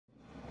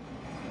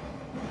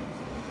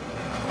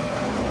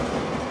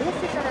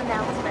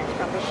announcement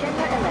from the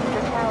Shinra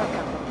Electric Power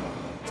Company.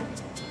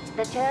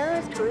 The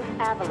terrorist group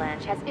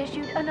Avalanche has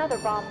issued another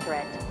bomb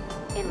threat.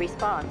 In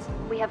response,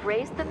 we have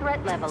raised the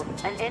threat level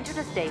and entered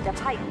a state of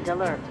heightened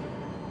alert.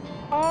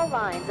 All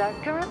lines are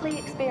currently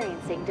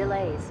experiencing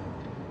delays.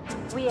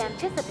 We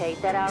anticipate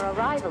that our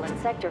arrival in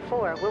Sector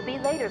 4 will be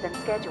later than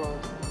scheduled.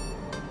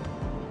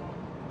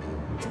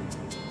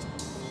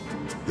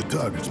 The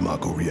target's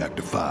Mako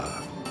Reactor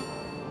 5.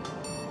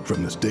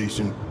 From the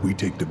station, we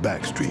take the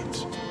back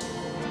streets.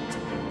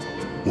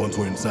 Once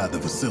we're inside the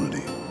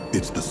facility,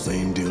 it's the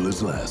same deal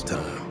as last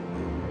time.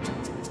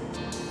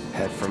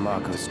 Head for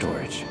Mako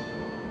storage.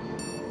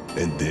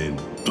 And then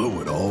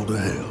blow it all to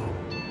hell.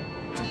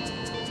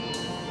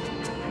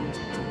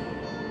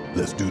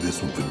 Let's do this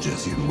one for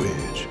Jesse and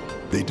Wedge.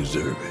 They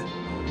deserve it.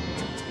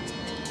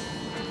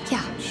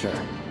 Yeah. Sure.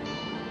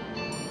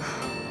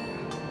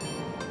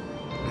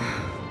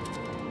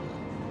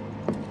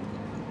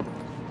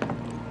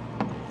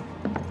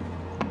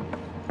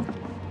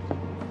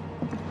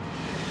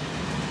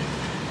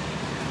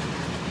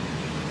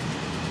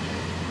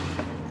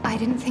 I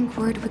didn't think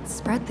word would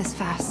spread this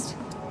fast.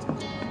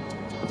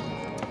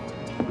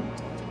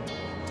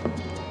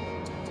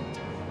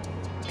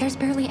 There's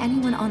barely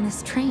anyone on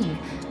this train,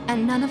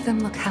 and none of them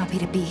look happy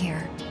to be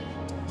here.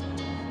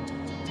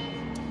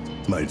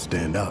 Might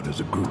stand out as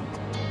a group.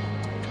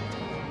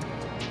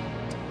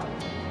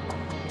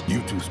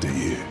 You two stay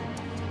here.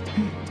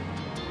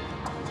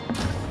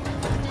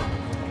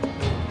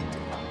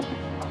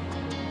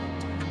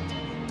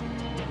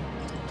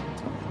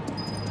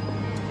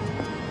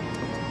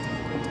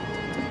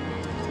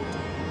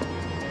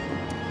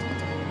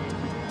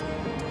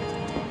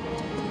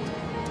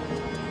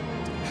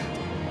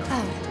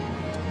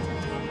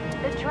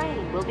 The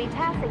train will be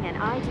passing an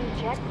ID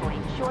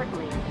checkpoint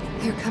shortly.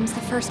 Here comes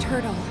the first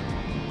hurdle.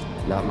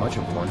 Not much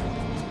of one.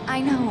 I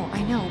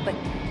know, but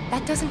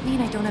that doesn't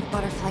mean I don't have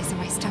butterflies in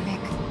my stomach.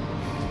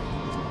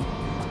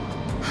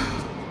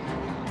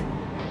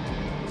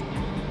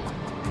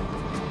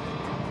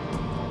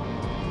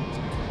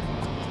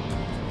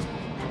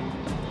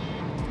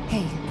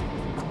 Hey,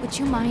 would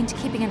you mind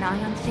keeping an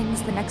eye on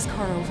things the next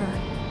car over?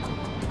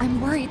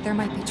 I'm worried there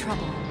might be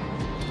trouble.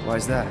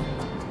 Why's that?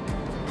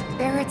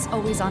 Barrett's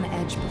always on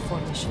edge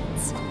before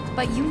missions,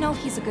 but you know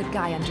he's a good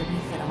guy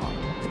underneath it all.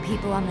 The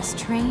people on this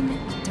train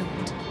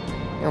don't.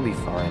 He'll be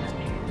fine.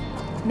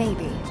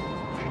 Maybe,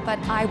 but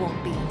I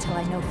won't be until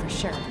I know for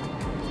sure.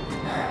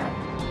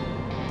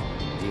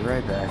 Be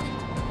right back.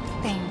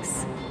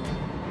 Thanks.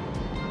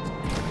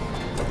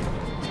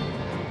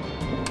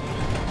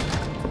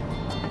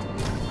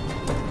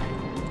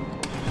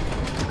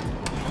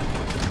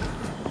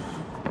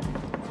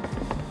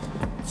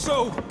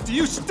 So, do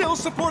you still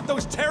support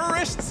those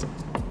terrorists?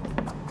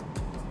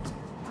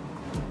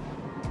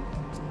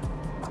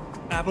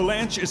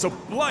 Avalanche is a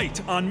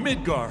blight on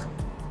Midgar.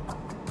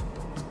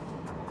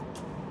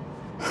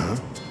 Huh?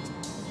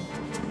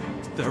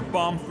 Their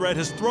bomb threat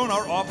has thrown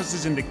our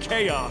offices into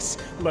chaos,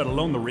 let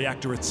alone the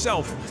reactor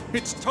itself.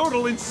 It's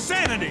total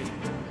insanity!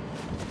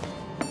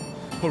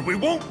 But we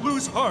won't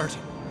lose heart.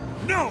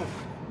 No!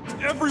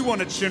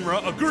 Everyone at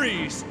Shinra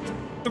agrees.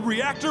 The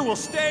reactor will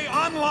stay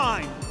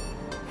online.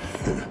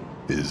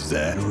 Is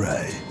that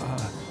right?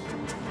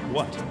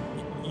 What?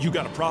 You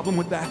got a problem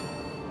with that?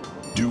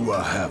 Do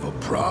I have a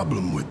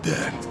problem with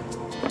that?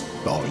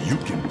 Oh, you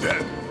can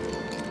bet.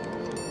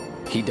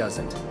 He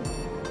doesn't.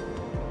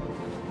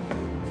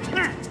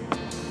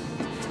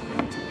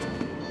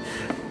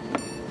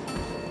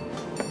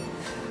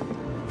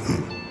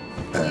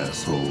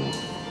 Asshole.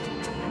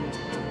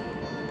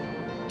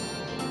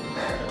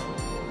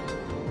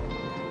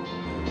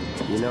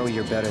 You know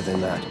you're better than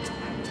that.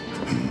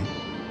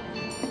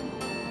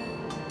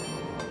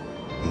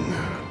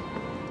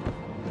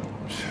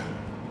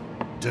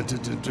 Dun, dun,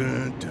 dun,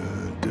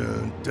 dun,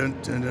 dun,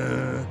 dun, dun,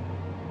 dun.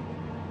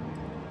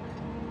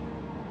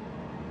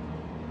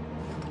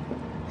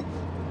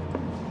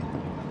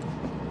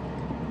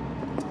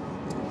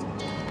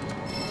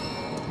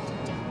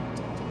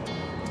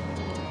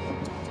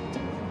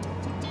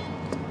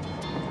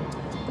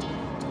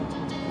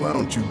 Why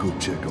don't you go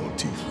check on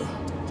Tifa?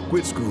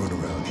 Quit screwing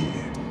around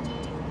here.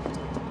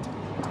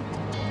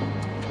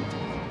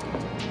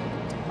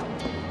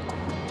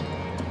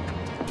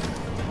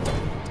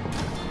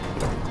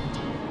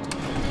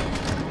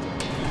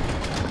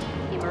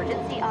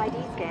 Emergency ID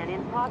scan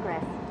in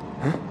progress.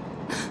 Huh?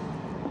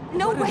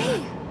 No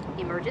way!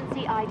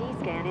 Emergency ID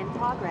scan in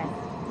progress.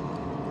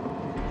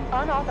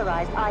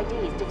 Unauthorized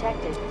IDs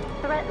detected.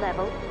 Threat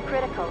level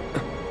critical.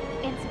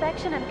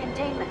 Inspection and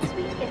containment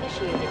sweep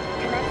initiated,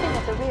 commencing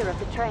at the rear of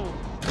the train.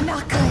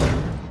 Not good.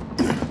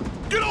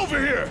 Get over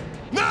here!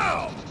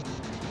 Now!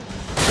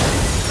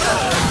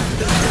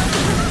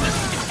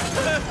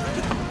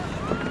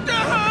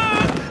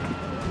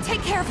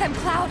 Take care of them,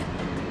 Cloud.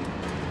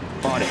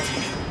 On it.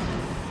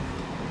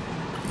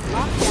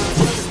 Lockdown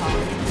protocol.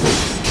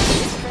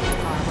 This train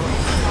car will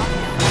enter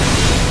lockdown.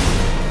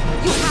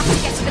 You have to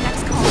get to the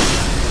next car.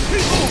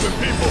 Keep moving,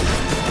 people!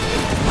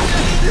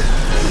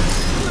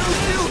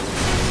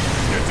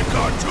 Get to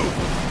car 2!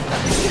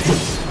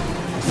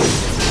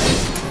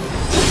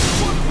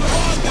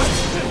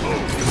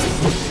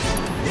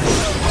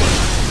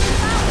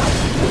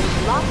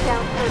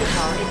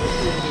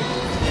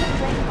 initiated. This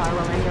train car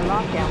will enter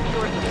lockdown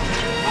shortly.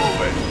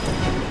 Move it!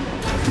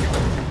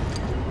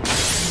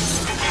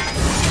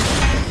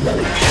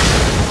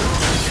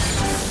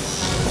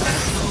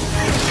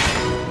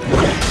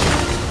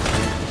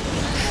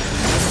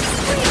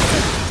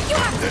 You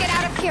have to get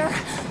out of here!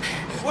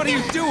 What are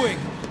you doing?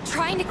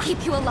 Trying to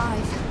keep you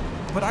alive.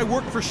 But I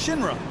work for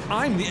Shinra.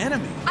 I'm the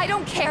enemy. I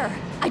don't care.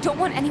 I don't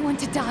want anyone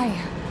to die.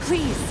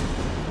 Please.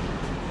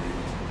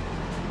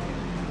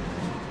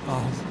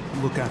 I'll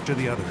look after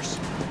the others.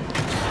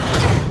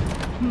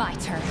 My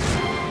turn.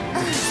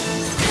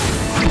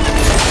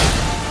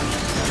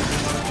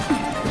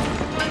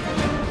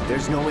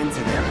 There's no end to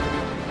them.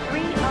 3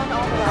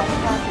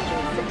 unauthorized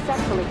passengers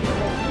successfully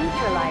contained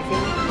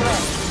neutralizing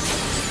threat.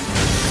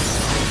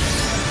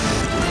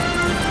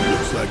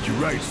 Looks like you're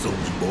right,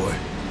 soldier boy.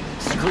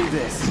 Screw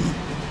this.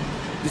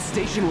 The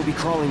station will be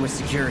crawling with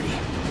security.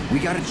 We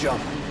gotta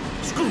jump.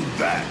 Screw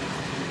that!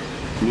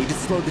 Need to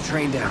slow the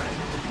train down.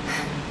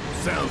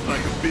 Sounds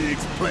like a big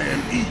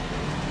plan E.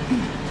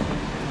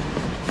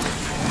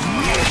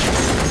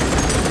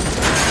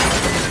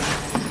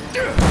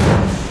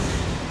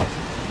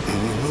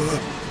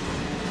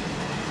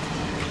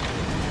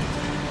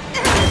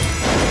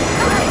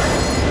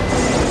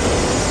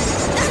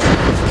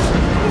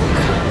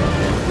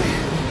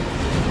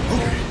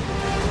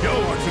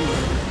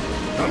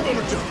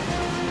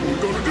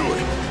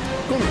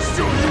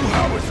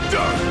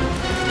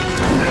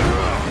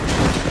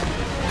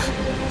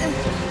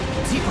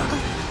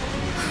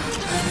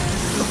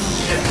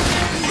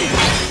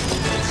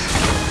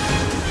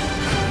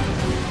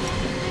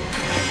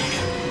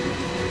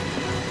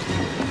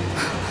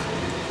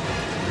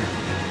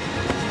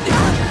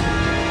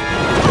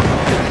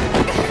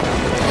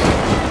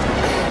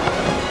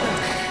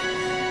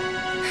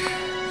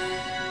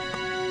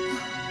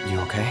 You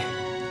okay?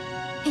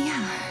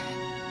 Yeah.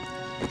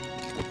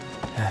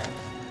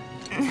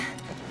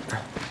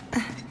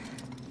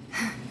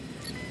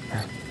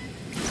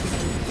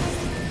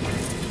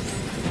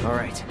 All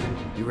right.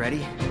 You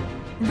ready?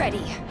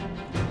 Ready.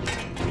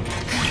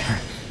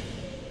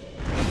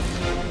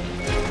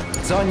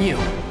 It's on you.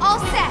 All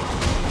set.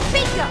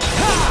 Bingo.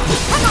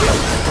 Come on.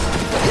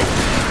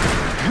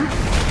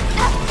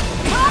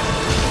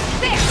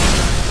 There.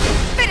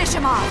 Finish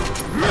him off.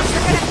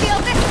 You're gonna feel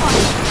this one.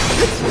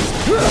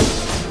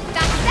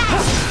 That's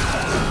that.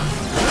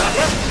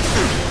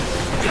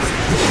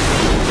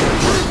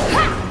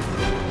 Ha!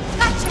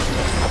 Gotcha.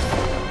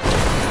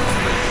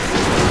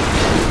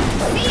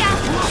 See ya.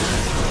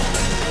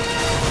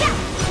 Yeah.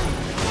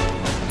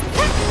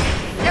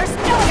 There's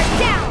nowhere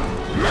down.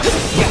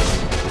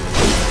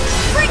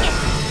 Bring it.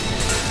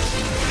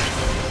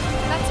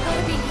 That's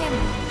gotta be him.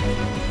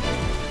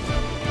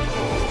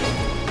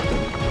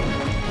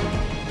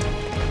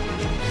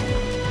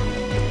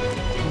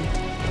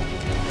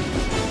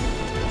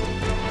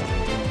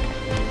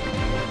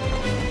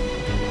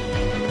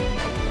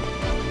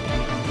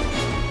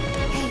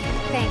 Hey,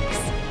 thanks.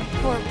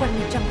 For when we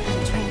jumped from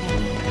the train, I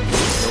mean.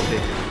 No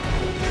big.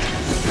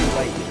 Too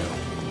late, you know.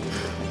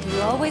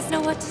 You always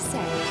know what to say.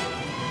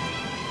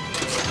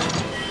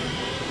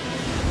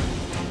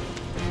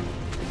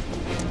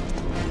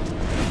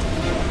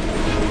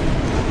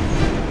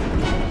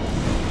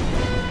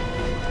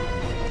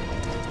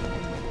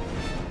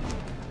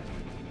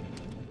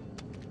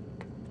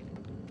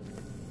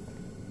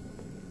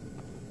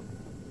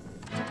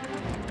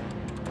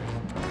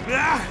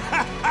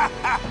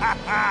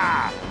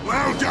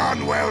 Well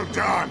done, well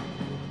done.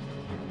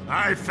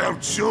 I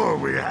felt sure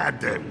we had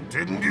them,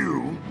 didn't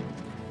you?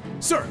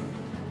 Sir!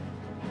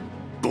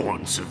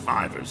 Born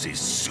survivors, these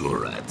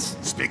surats.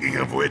 Speaking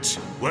of which,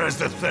 where's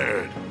the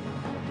third?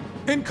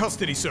 In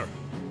custody, sir.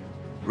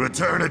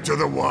 Return it to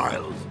the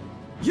wild.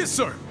 Yes,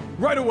 sir.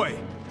 Right away.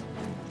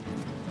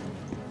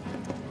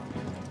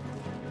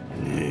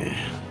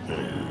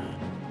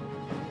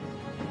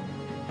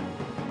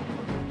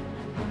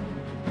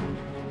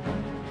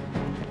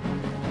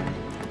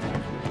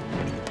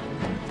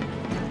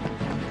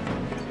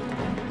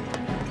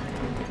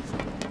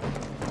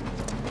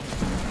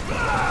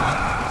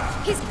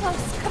 He's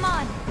close. Come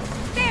on.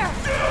 There.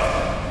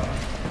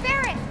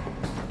 Barrett.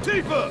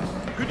 Tifa!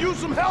 Could use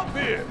some help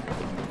here!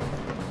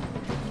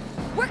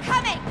 We're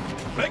coming.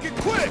 Make it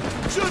quick!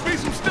 Should be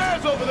some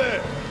stairs over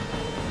there!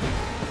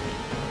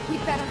 We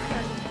better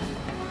hurry.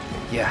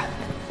 Yeah.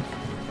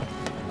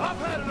 I've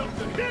had enough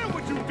to hear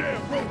what you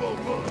damn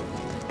robo-bugs!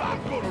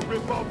 I'm gonna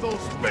rip off those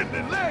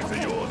spindly legs of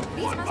yours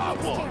These one must by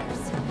be the one!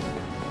 stairs.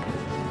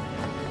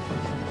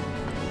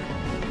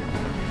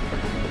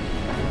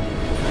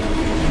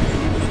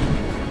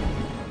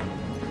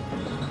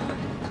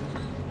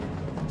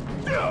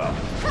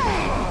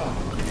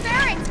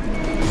 Barrett!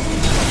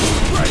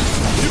 Right!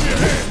 Give me a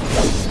hand!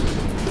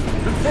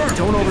 Confirmed.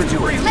 Don't overdo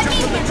it. Let me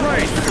Jump on the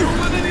train. Don't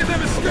let any of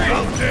them escape.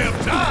 About damn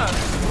time!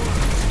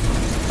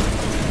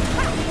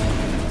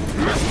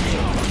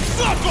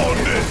 Suck on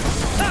this!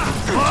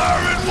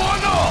 Fire in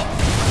one off!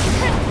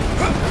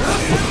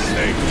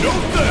 Ain't no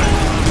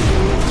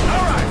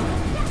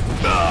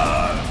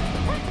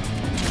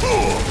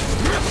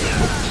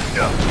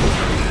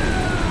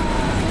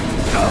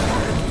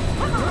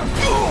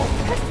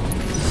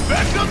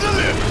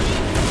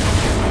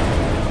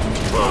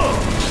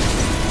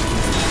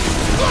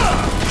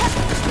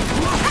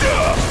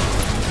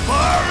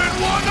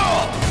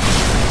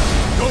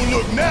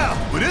look now,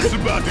 but it's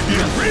about to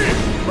get real.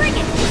 Bring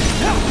it!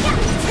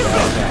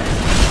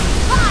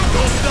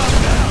 Don't stop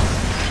now.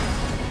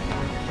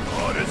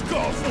 Oh, this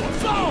calls for a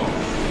song.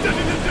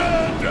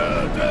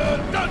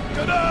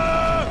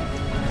 Da-da-da-da-da-da-da-da-da.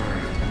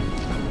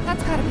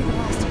 That's gotta be the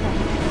last event,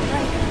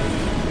 right?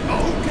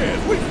 Oh, who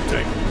cares? We can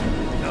take it.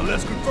 Now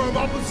let's confirm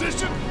our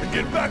position and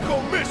get back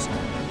on mission.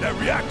 That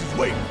reactor's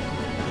waiting.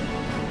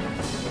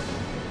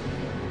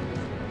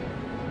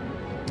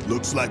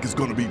 Looks like it's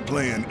gonna be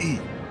Plan E.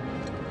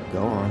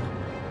 Go on.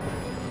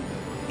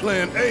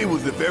 Plan A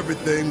was if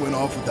everything went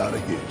off without a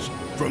hitch.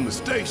 From the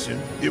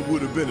station, it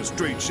would have been a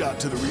straight shot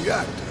to the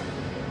reactor.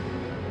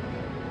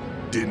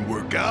 Didn't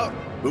work out,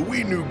 but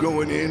we knew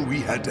going in we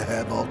had to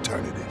have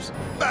alternatives.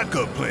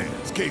 Backup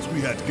plans in case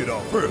we had to get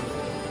off early.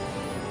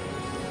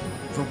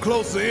 From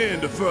closer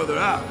in to further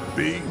out,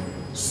 B,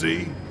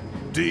 C,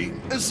 D,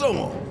 and so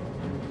on.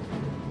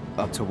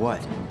 Up to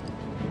what?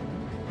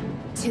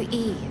 To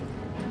E.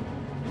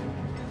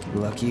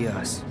 Lucky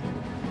us.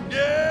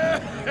 Yeah!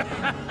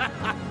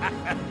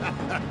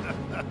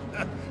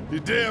 You're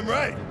damn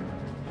right.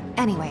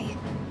 Anyway,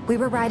 we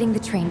were riding the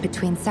train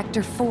between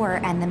Sector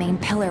 4 and the main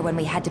pillar when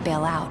we had to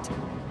bail out.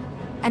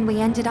 And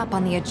we ended up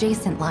on the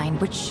adjacent line,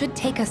 which should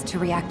take us to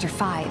Reactor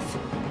 5.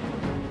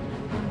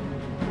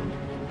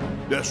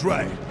 That's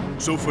right.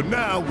 So for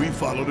now, we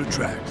follow the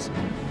tracks.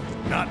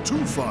 Not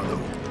too far,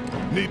 though.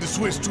 Need to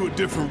switch to a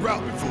different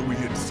route before we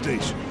hit the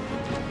station.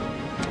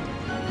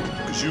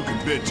 Cause you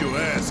can bet your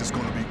ass it's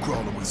gonna be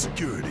crawling with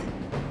security.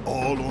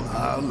 All on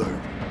high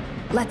alert.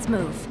 Let's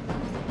move.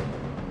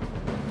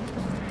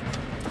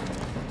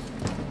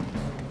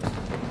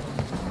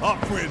 Our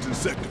friends in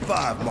Sector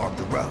 5 marked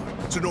the route,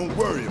 so don't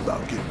worry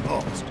about getting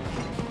lost.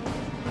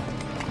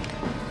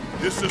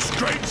 It's a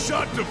straight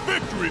shot to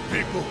victory,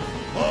 people.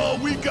 All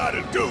we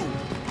gotta do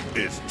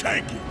is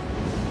tank it.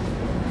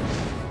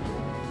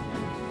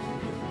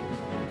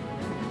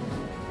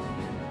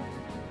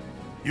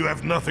 You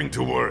have nothing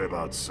to worry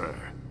about, sir.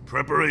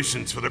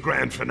 Preparations for the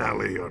grand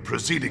finale are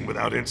proceeding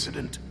without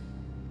incident.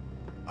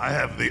 I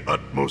have the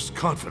utmost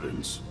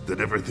confidence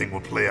that everything will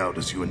play out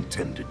as you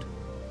intended.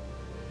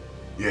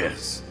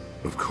 Yes,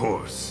 of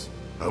course.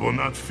 I will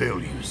not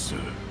fail you, sir.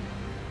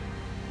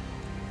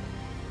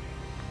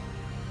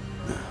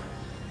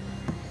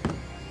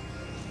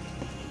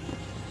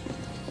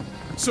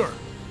 Sir,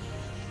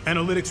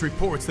 analytics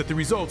reports that the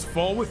results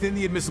fall within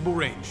the admissible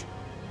range.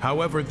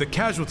 However, the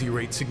casualty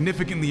rate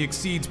significantly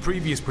exceeds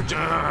previous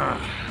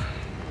projections.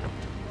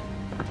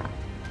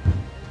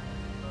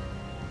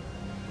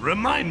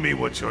 Remind me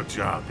what your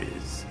job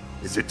is.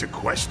 Is it to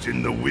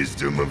question the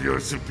wisdom of your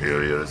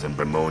superiors and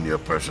bemoan your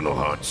personal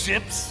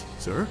hardships?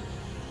 Sir?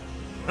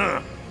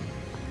 Huh.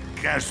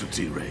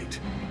 Casualty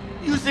rate.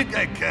 You think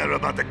I care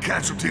about the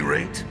casualty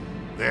rate?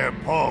 They're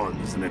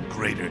pawns in a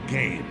greater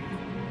game.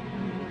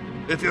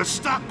 If your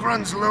stock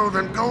runs low,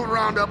 then go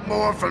round up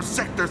more from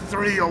Sector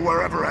 3 or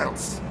wherever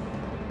else.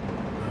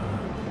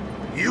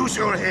 Use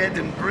your head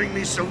and bring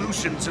me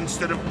solutions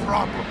instead of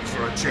problems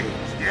for a change,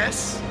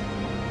 yes?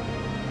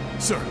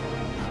 Sir.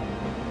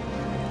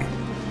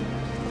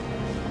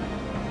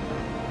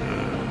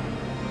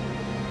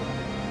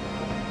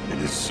 It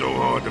is so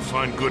hard to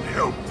find good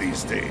help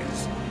these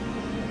days.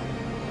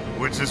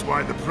 Which is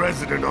why the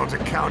President ought to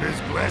count his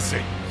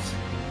blessings.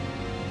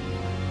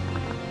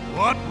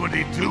 What would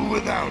he do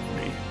without me?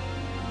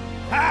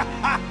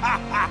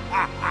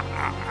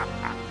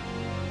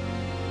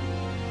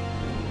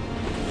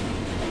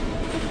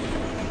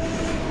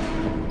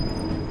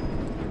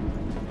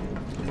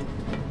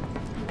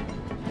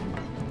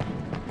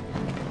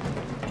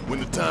 When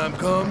the time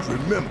comes,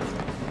 remember,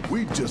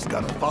 we just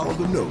gotta follow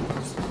the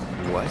nose.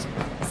 What?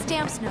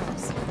 Stamp's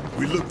nose.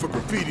 We look for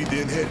graffiti,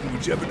 then head in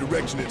whichever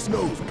direction its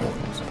nose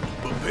points.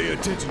 But pay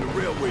attention to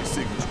railway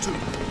signals, too.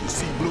 You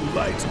see blue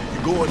lights,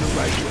 you're going the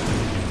right way.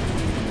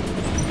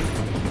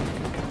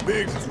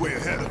 Biggs is way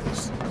ahead of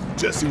us.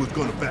 Jesse was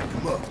gonna back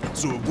him up,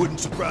 so it wouldn't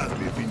surprise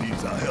me if he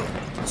needs our help.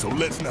 So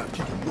let's not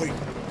keep him waiting.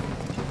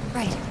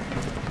 Right.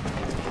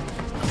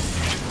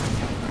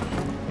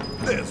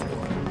 There's one.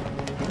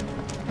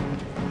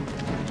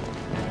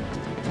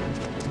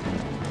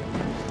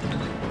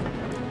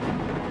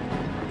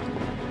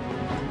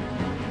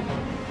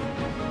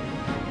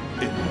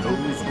 It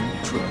knows we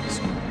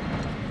trust.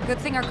 Good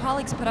thing our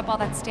colleagues put up all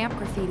that stamp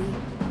graffiti.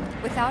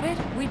 Without it,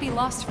 we'd be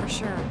lost for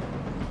sure.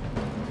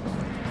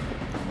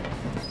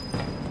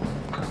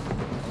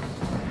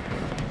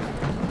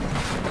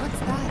 What's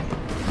that?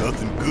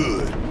 Nothing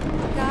good.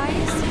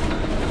 Guys,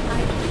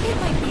 I think it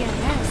might be a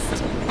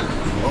nest.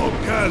 All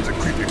kinds of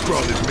creepy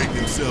crawlers make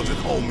themselves at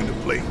home in the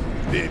plate,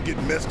 then get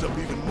messed up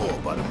even more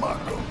by the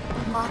Mako.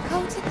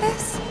 Mako did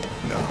this?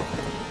 No,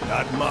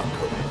 not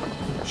Mako.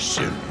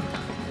 Shit.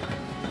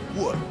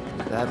 What?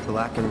 That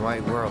black and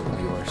white world of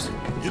yours.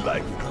 You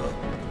like it, huh?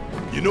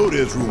 You know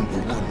there's room for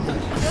one more.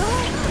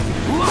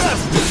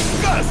 That's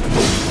disgusting!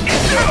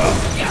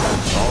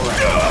 All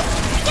right.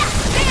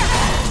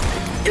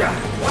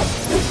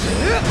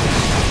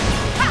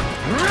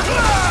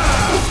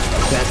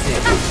 That's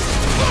it.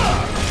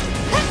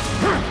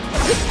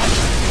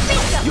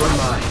 You're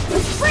mine.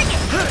 Bring it!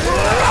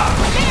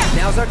 There!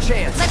 Now's our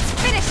chance. Let's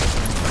finish it!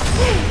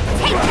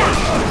 Take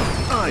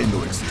that! I ain't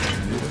no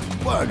exterminator.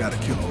 Why I gotta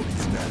kill all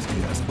these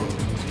nasty ass bugs?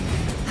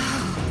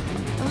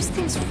 Those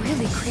things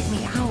really creep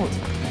me out.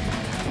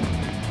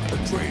 The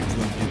trains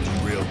won't get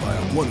derailed by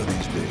them one of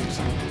these days.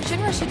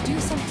 Shinra should do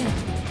something.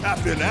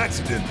 After an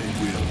accident, they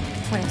will.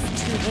 When it's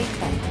too late,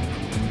 then.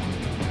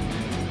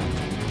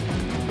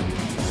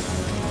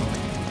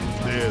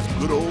 There's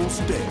good old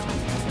Stanley.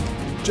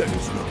 Check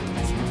his numbers.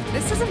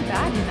 This isn't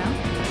bad, you know?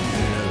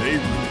 Yeah, they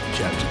really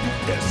captured the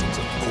essence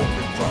of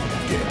corporate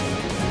propaganda.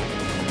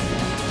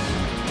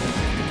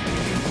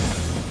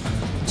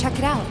 Check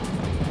it out.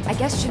 I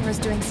guess Shinra's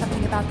doing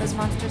something about those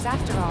monsters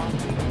after all.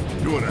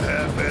 Doing a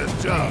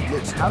half-assed job,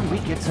 looks How did we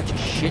get such a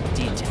shit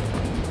detail?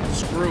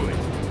 Screw it.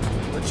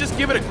 Let's just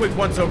give it a quick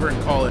once-over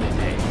and call it a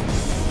day.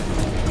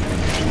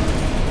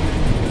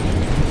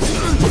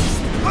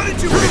 How did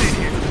you get in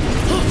here?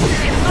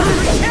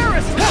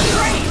 Terrorists!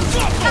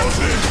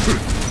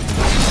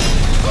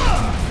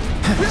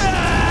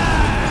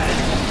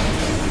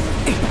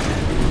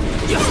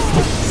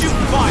 Shoot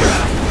fire!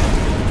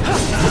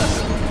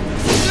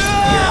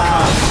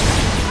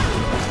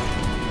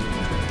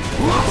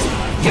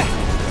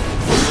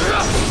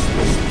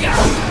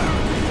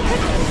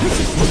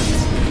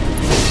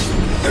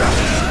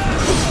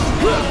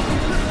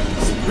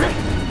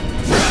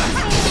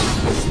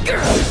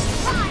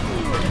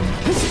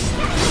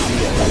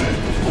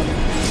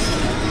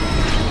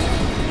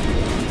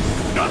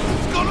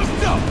 Nothing's gonna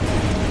stop!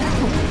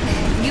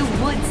 You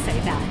would say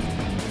that.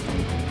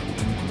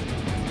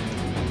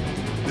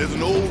 There's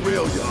an old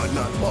rail yard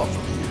not far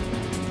from here.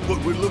 What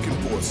we're looking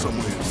for is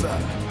somewhere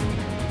inside.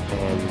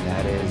 And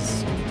that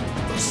is...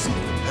 A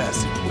secret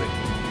passageway.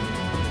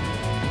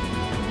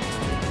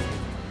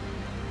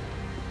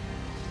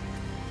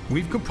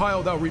 We've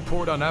compiled our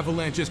report on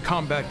Avalanche's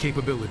combat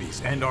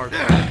capabilities and our...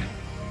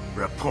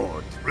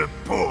 Report,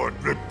 report,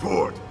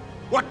 report.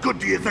 What good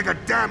do you think a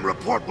damn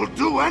report will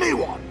do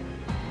anyone?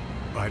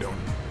 I don't...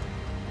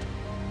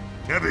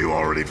 Have you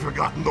already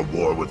forgotten the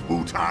war with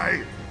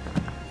Wu-Tai?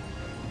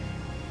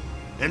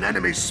 An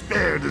enemy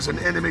spared is an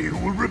enemy who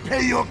will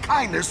repay your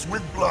kindness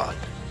with blood.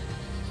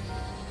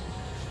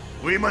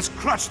 We must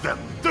crush them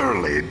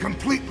thoroughly and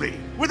completely,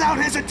 without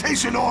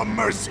hesitation or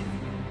mercy.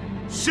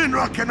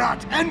 Shinra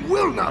cannot and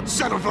will not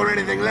settle for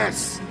anything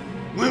less.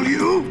 Will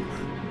you?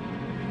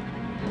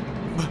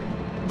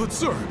 But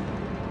sir...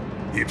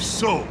 If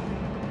so,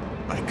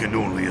 I can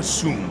only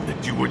assume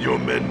that you and your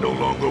men no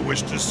longer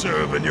wish to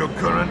serve in your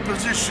current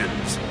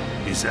positions.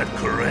 Is that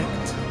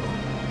correct?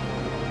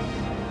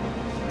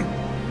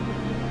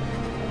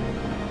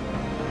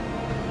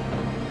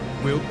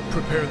 We'll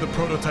prepare the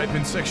prototype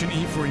in Section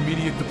E for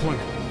immediate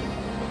deployment.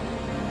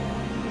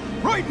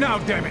 Right now,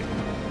 damn it!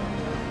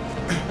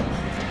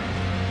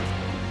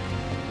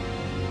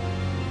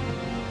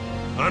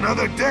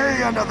 Another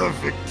day, another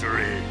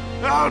victory.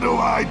 How do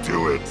I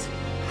do it?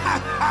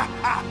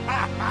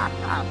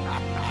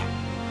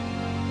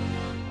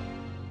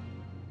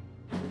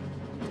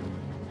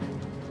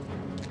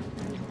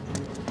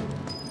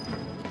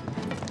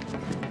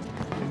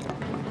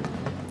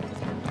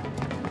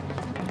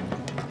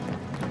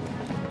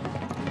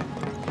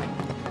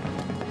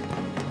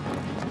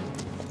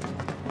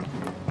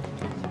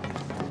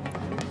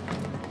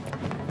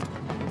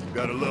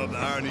 Gotta love the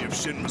irony of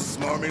Shinra's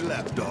smarmy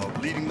lapdog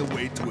leading the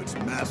way to its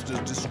master's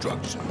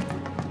destruction.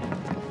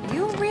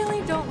 You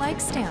really don't like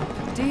Stamp,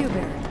 do you,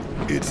 Barry?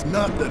 It's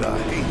not that I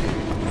hate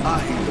it. I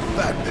hate the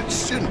fact that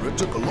Shinra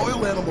took a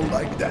loyal animal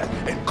like that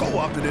and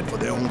co-opted it for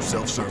their own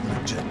self-serving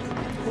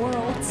agenda. Poor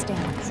old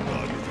Stamp.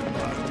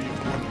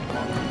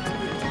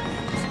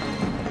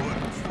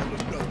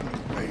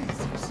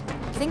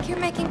 Think you're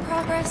making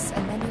progress,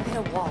 and then you hit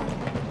a wall.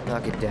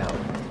 Knock it down.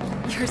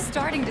 You're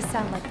starting to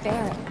sound like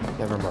Barry.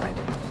 Never mind.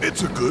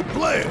 It's a good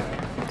plan.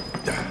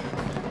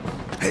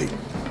 Hey,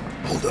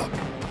 hold up.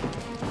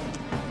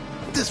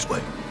 This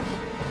way.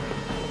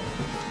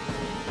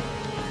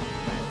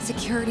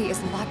 Security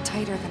is a lot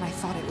tighter than I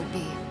thought it would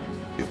be.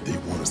 If they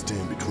want to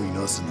stand between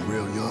us and the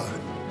rail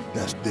yard,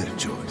 that's their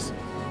choice.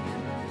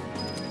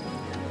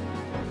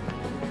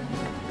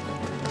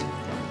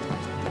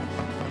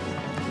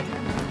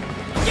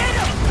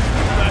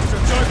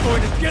 Bastards aren't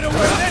going to get away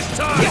this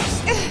time!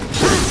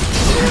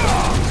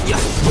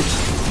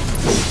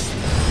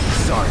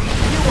 Sorry.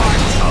 You are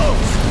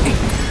toast!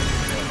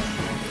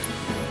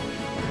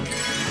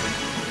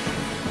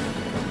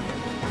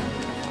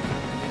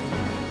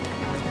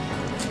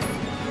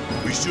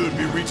 We should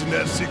be reaching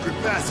that secret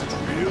passage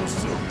real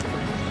soon.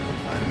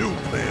 I knew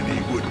Plan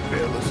E wouldn't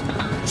fail us.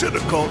 Should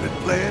have called it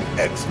Plan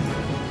Excellent.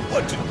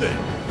 What you think,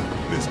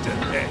 Mr.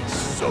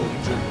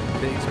 Ex-Soldier?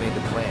 Biggs made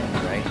the plan,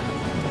 right?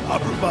 I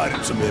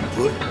provided some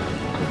input.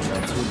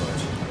 Not too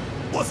much.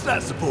 What's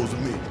that supposed to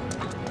mean?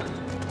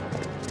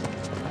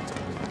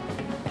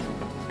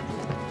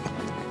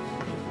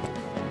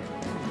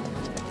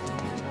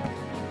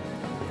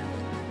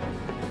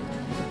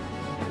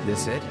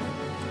 This it?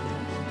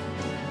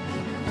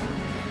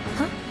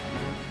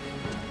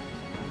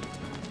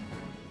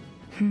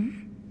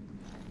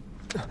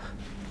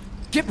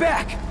 Get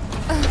back!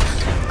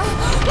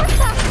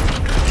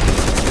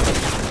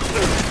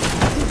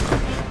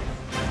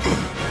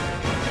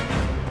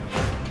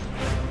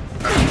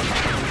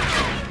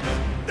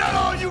 That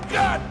all you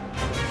got?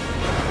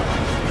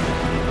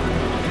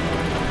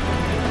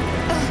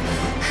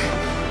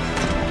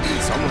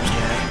 Someone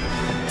can.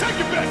 Take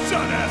your best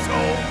shot,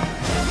 asshole!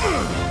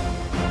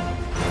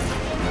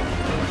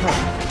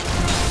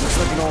 Looks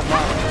like an old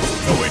model.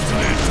 Go into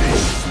that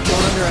team.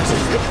 Don't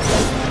underestimate it.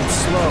 It's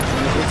slow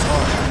and it hits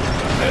hard.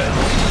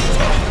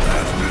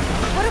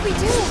 What do we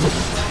do?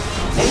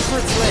 Aim for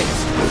its legs.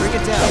 Bring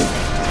it down.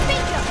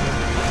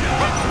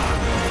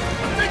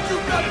 I think you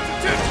got its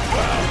attention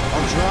well.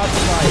 I'll drop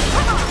fire.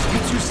 You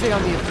two stay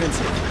on the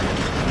offensive.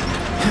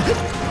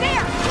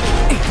 There!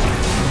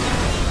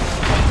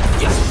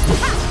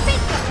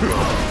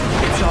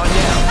 It's on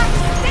now.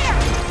 There!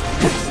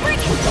 Bring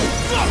it!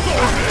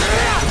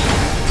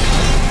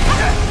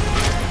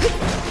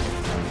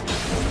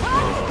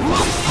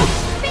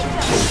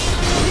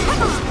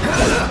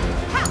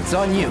 It's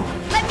on you.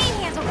 Let me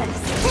handle this.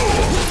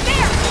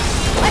 There!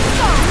 Let's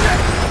go!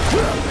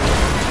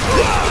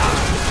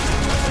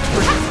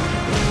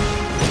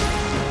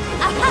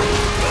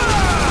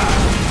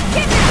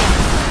 Get that!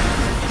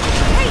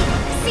 Hey,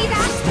 see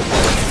that?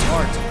 It's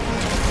hard.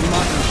 You're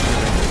not gonna shoot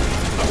it.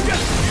 I'm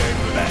guessing you ain't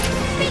for that.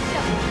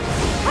 Bingo!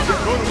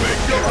 You're gonna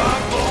make your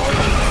eyeball.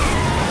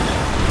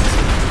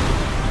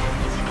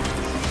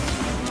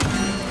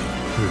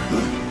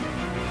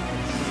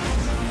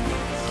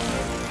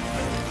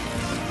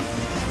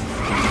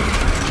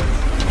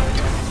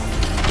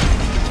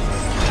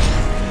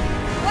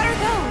 What are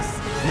those?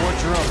 More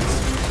drones.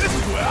 This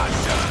is where I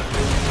shine.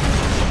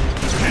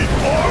 Keep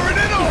pouring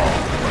it on.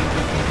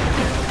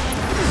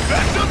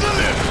 Back to the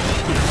left.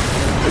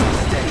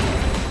 Steady.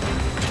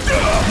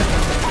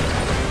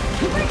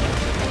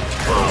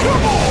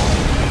 Come on.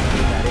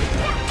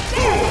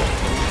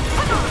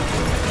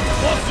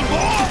 Want some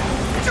more?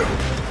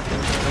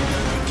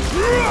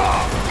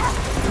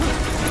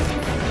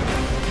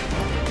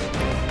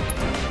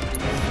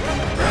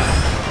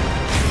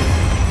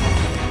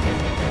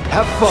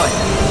 Have fun.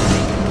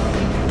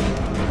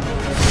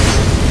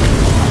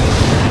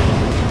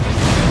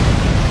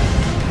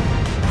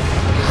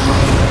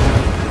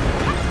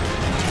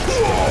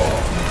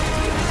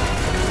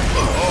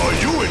 Oh,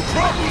 you in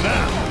trouble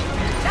now.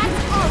 That's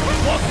all.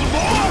 Want some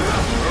more?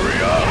 Hurry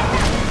up.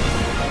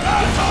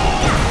 Asshole.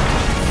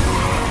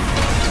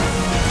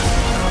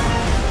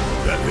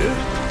 That it?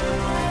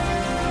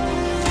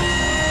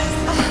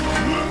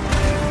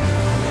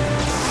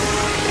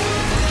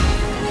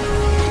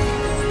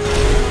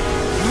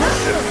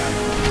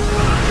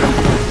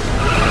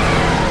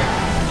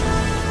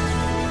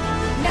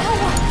 Now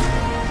what?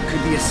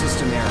 Could be a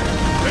system error.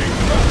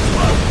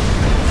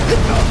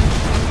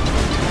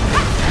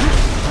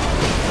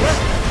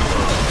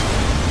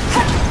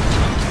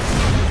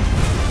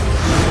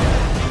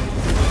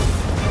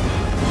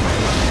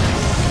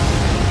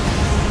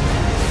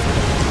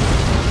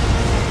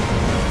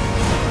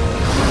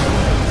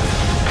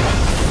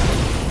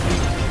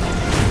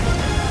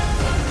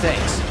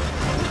 Thanks.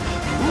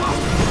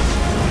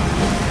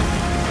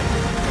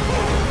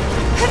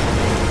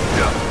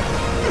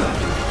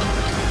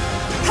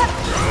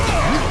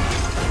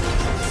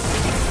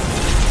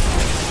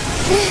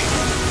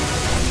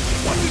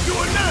 What you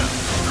doing now?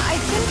 I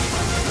think...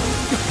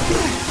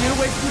 Get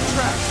away from the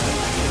tracks.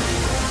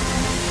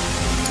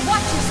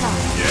 Watch yourself.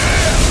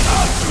 Yeah,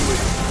 I'll do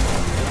it.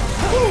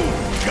 Ooh,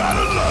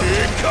 gotta love it.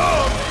 Here it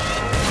comes.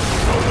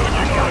 Hold on,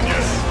 you got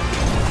this.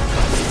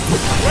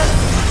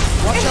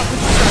 Watch out for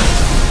the tracks.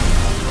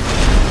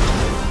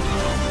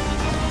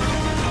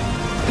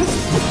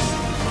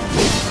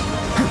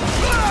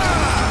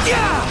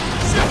 Yeah!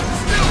 Shit,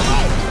 still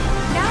low.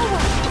 Now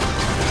what?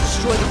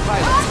 Destroy the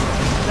pilot.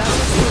 That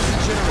was the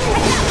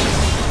generator.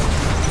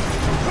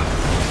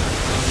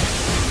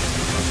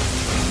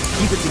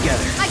 Keep it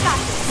together. I got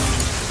this.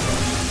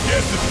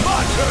 Guess it's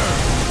my turn.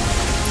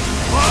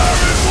 Fire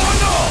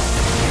everyone off.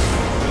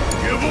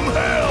 Give them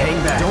hell. Hang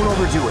back. Don't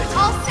overdo it.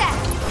 All set.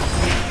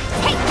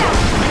 Take that.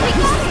 We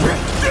got it.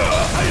 Yeah,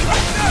 how you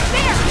like that?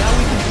 There. Now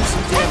we can do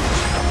some damage.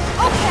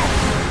 Okay.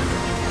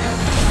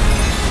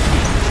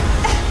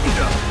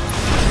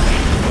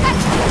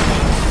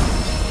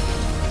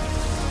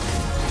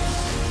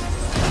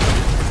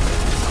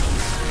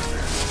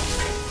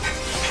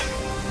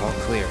 All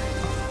clear.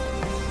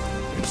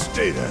 And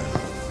stay there.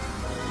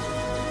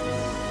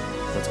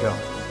 Let's go.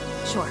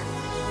 Sure.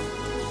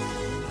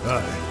 All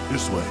right,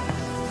 this way.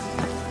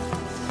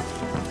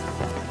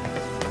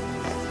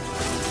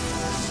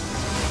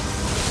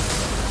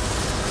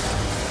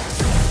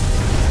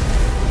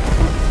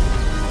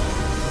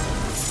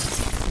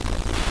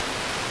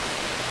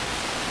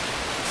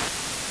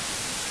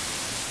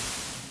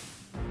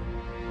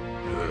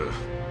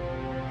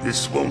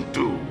 This won't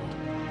do.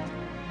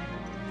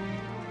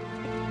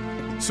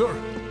 Sir,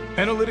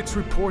 analytics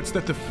reports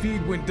that the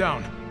feed went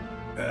down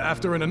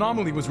after an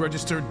anomaly was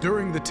registered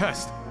during the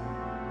test.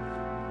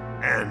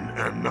 An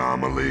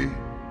anomaly?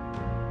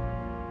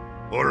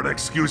 Or an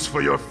excuse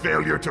for your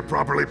failure to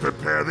properly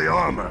prepare the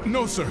armor?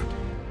 No, sir.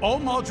 All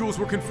modules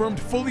were confirmed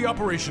fully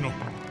operational.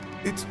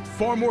 It's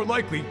far more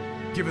likely,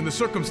 given the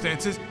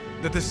circumstances,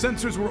 that the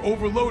sensors were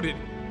overloaded.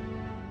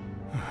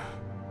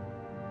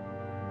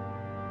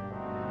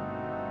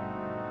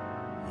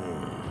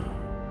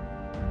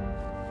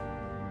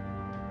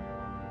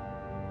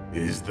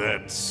 Is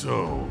that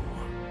so?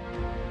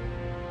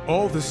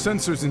 All the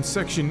sensors in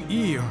Section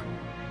E are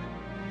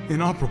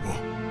inoperable.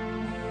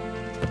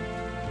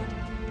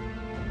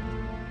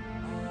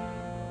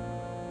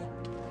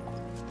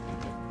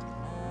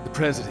 The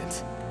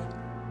President.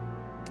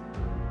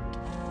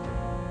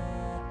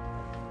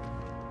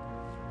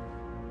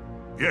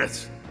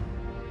 Yes.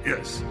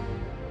 Yes.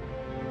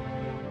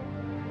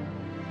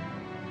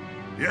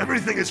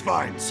 Everything is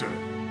fine, sir.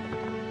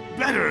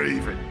 Better,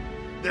 even.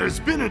 There's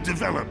been a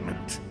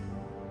development.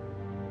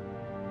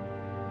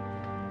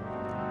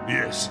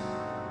 Yes.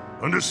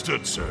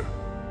 Understood, sir.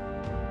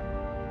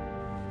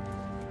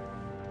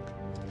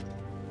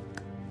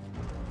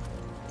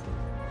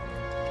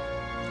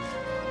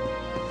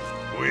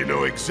 We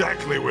know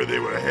exactly where they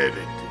were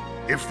headed.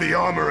 If the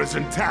armor is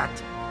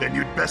intact, then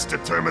you'd best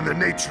determine the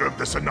nature of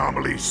this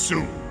anomaly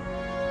soon.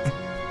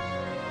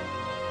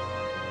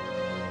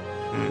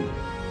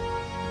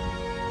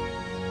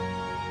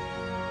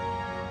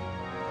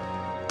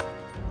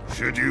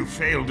 Should you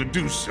fail to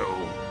do so,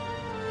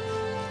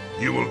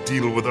 you will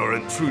deal with our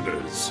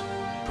intruders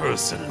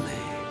personally.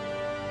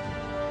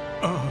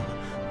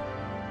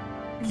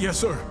 Yes,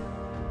 sir.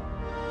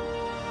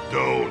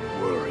 Don't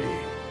worry.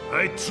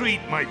 I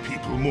treat my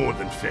people more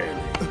than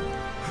fairly.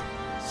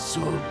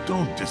 So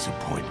don't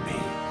disappoint me.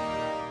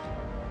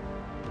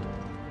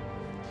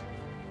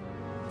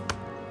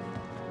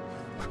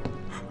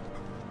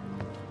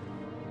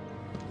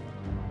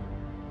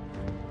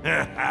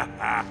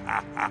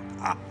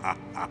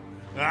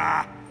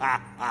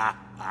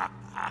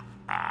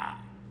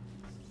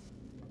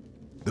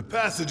 The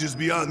passage is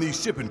beyond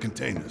these shipping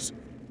containers.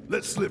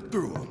 Let's slip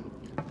through them.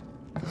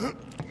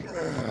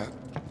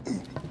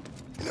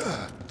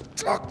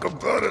 Talk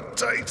about a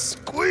tight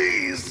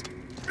squeeze.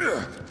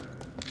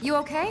 You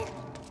okay?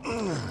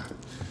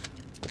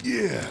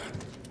 Yeah.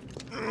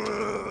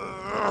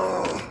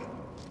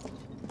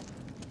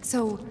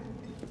 So,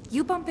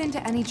 you bump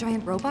into any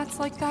giant robots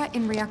like that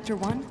in Reactor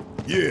 1?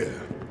 Yeah.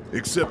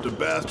 Except the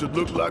bastard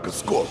looked like a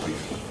scorpion.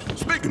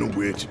 Speaking of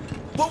which,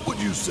 what would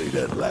you say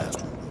that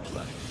last one looked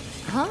like?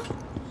 Huh?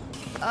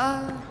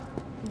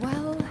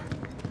 Well...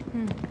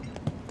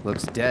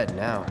 Looks dead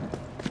now.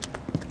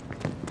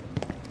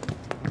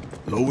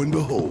 Lo and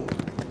behold.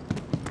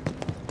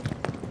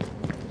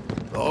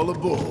 All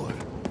aboard.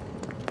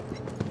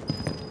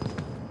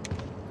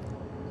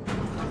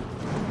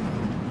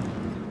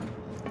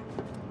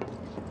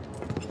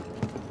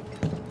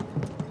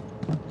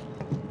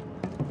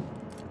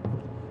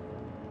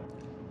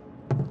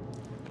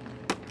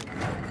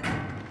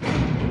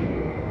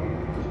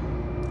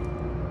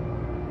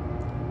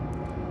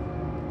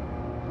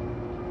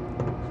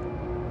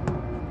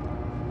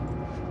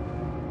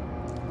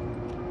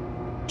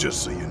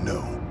 Just so you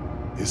know,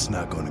 it's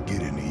not gonna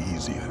get any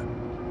easier.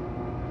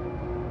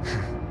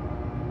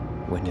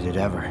 When did it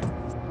ever?